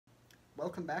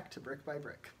Welcome back to Brick by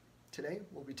Brick. Today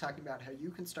we'll be talking about how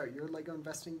you can start your LEGO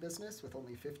investing business with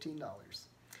only $15.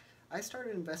 I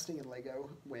started investing in LEGO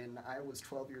when I was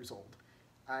 12 years old.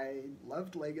 I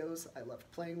loved LEGOs, I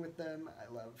loved playing with them,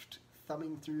 I loved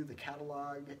thumbing through the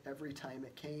catalog every time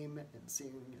it came and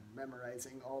seeing and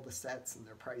memorizing all the sets and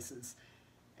their prices,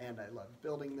 and I loved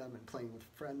building them and playing with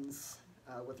friends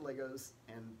with LEGOs,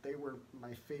 and they were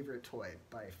my favorite toy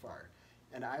by far.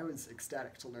 And I was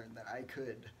ecstatic to learn that I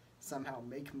could somehow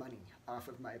make money off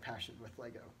of my passion with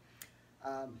LEGO.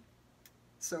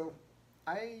 So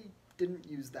I didn't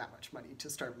use that much money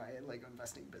to start my LEGO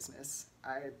investing business.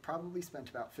 I probably spent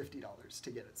about $50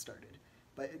 to get it started,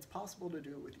 but it's possible to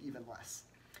do it with even less.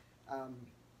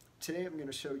 Today I'm going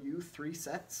to show you 3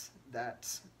 sets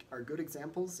that are good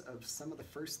examples of some of the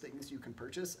first things you can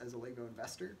purchase as a LEGO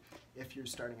investor if you're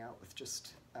starting out with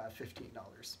just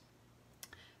 $15.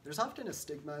 There's often a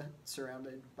stigma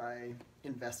surrounded by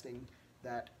investing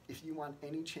that if you want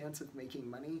any chance of making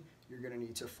money, you're going to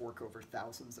need to fork over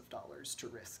thousands of dollars to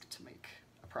risk to make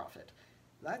a profit.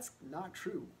 That's not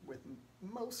true. With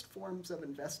most forms of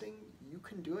investing, you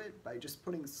can do it by just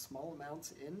putting small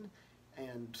amounts in,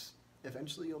 and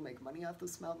eventually you'll make money off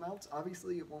those small amounts.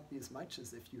 Obviously, it won't be as much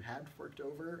as if you had forked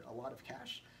over a lot of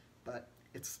cash, but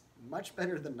it's much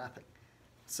better than nothing.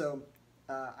 So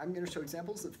I'm going to show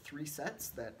examples of 3 sets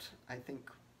that I think,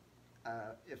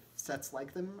 if sets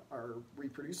like them are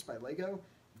reproduced by LEGO,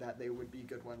 that they would be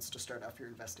good ones to start off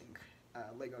your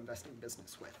LEGO investing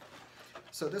business with.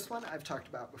 So this one I've talked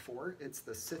about before. It's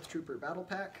the Sith Trooper Battle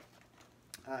Pack.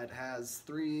 It has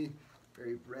 3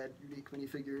 very red unique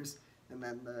minifigures, and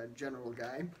then the general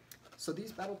guy. So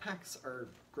these battle packs are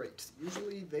great.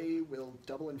 Usually they will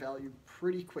double in value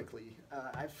pretty quickly.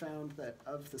 I've found that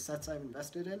of the sets I've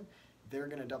invested in, they're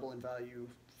going to double in value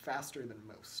faster than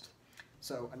most.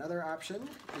 So another option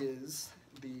is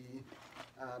the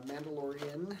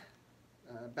Mandalorian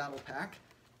Battle Pack.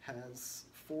 Has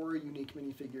 4 unique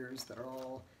minifigures that are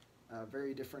all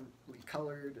very differently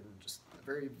colored and just a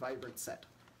very vibrant set.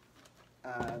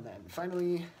 Then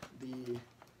finally, the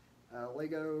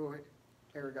LEGO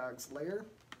Aragog's Lair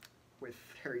with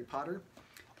Harry Potter.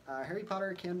 Harry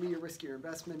Potter can be a riskier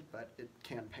investment, but it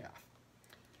can pay off.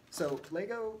 So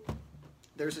LEGO,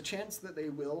 there's a chance that they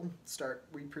will start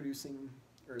reproducing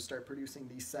or start producing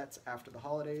these sets after the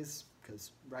holidays,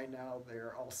 because right now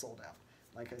they're all sold out.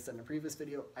 Like I said in a previous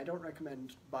video, I don't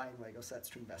recommend buying LEGO sets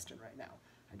to invest in right now.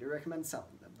 I do recommend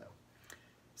selling them though.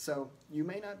 So you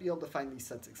may not be able to find these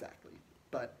sets exactly,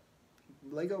 but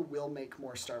LEGO will make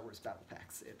more Star Wars battle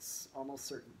packs. It's almost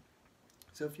certain.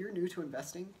 So if you're new to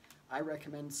investing, I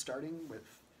recommend starting with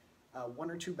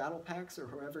 1 or 2 battle packs or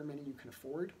however many you can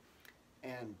afford,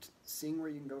 and seeing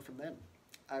where you can go from then.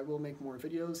 I will make more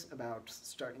videos about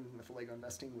starting with LEGO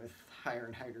investing with higher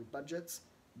and higher budgets,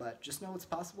 but just know it's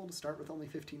possible to start with only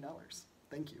 $15.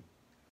 Thank you.